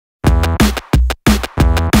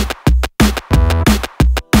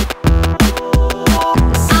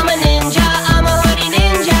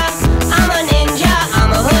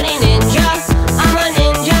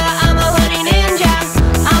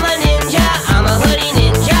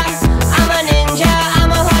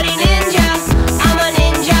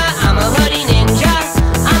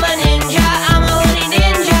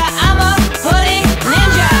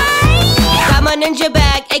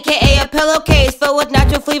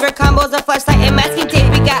receiver combos, a flashlight and masking tape.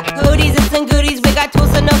 We got hoodies and some goodies, we got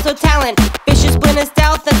tools and also talent. Vicious blend and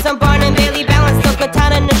stealth and some Barn and Bailey balance. No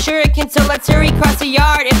katana, no shuriken, so let's hurry cross the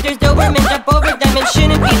yard. If there's Doberman, jump over them, it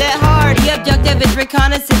shouldn't be that hard. The objective is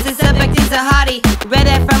reconnaissance, the subject is a hottie. Read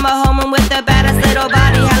it from a homeroom with the baddest little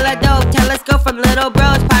body. Hella dope, telescope from little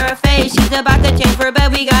bros, pirate face. She's about to change for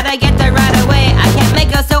bed, we gotta get there right away. I can't make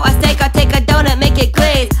her, so I steak, I take a donut, make it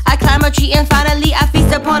glaze. I climb a tree and finally I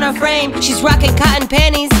feast upon her frame. She's rocking cotton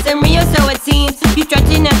panties, and Rio so it seems. You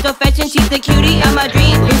stretching up so fashion, she's the cutie of my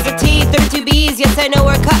dream. Here's the T, 32 B's, yes I know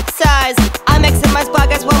her cup size. I'm Xing my spot,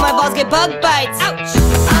 guess when my balls get bug bites. Ouch!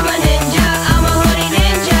 I'm a ninja, I'm a hoodie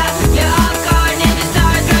ninja. You're off guard, ninja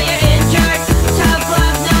stars, now you're injured. Tough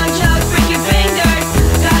love, nunchucks, break your fingers.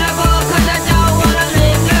 Gotta roll cause I don't wanna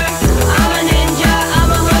linger. I'm a ninja,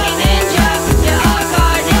 I'm a hoodie ninja. You're off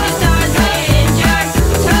guard, ninja stars, now you're injured.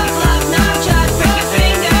 Tough love, nunchucks, break your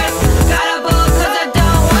fingers. Gotta roll cause I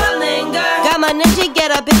don't wanna linger. Got my ninja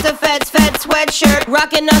get up, it's a fed sweatshirt.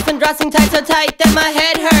 Rocking off and dressing tight so tight that my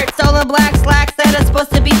head hurts. Stolen black slacks that are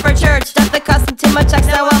supposed to be for church. Stuff that cost too much checks,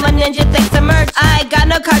 now I'm a ninja thanks to merch. I ain't got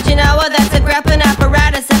no Kajinawa, that's a grappling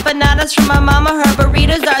apparatus. Empanadas from my mama, her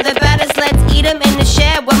burritos are the baddest. Let's eat them in the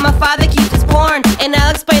shed where my father keeps his porn. And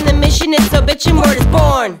I'll explain the mission, it's so bitchin' word is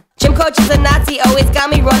born. Gym coach is a Nazi, always got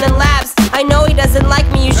me running laps. I know he doesn't like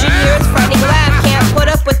me, you should hear his frightening laugh. Can't put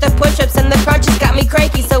up with the push-ups and the crunches got me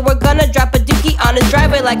cranky. So we're gonna drop a dookie on his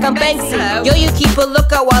driveway like I'm Banksy. Yo, you keep a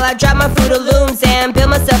lookout while I drop my Fruit of Looms and build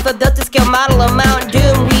myself a built-to-scale model of Mount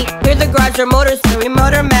Doom. We hear the garage door motors, so we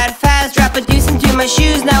motor mad fast. Drop a deuce into my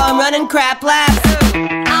shoes, now I'm running crap laps.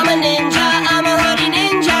 I'm a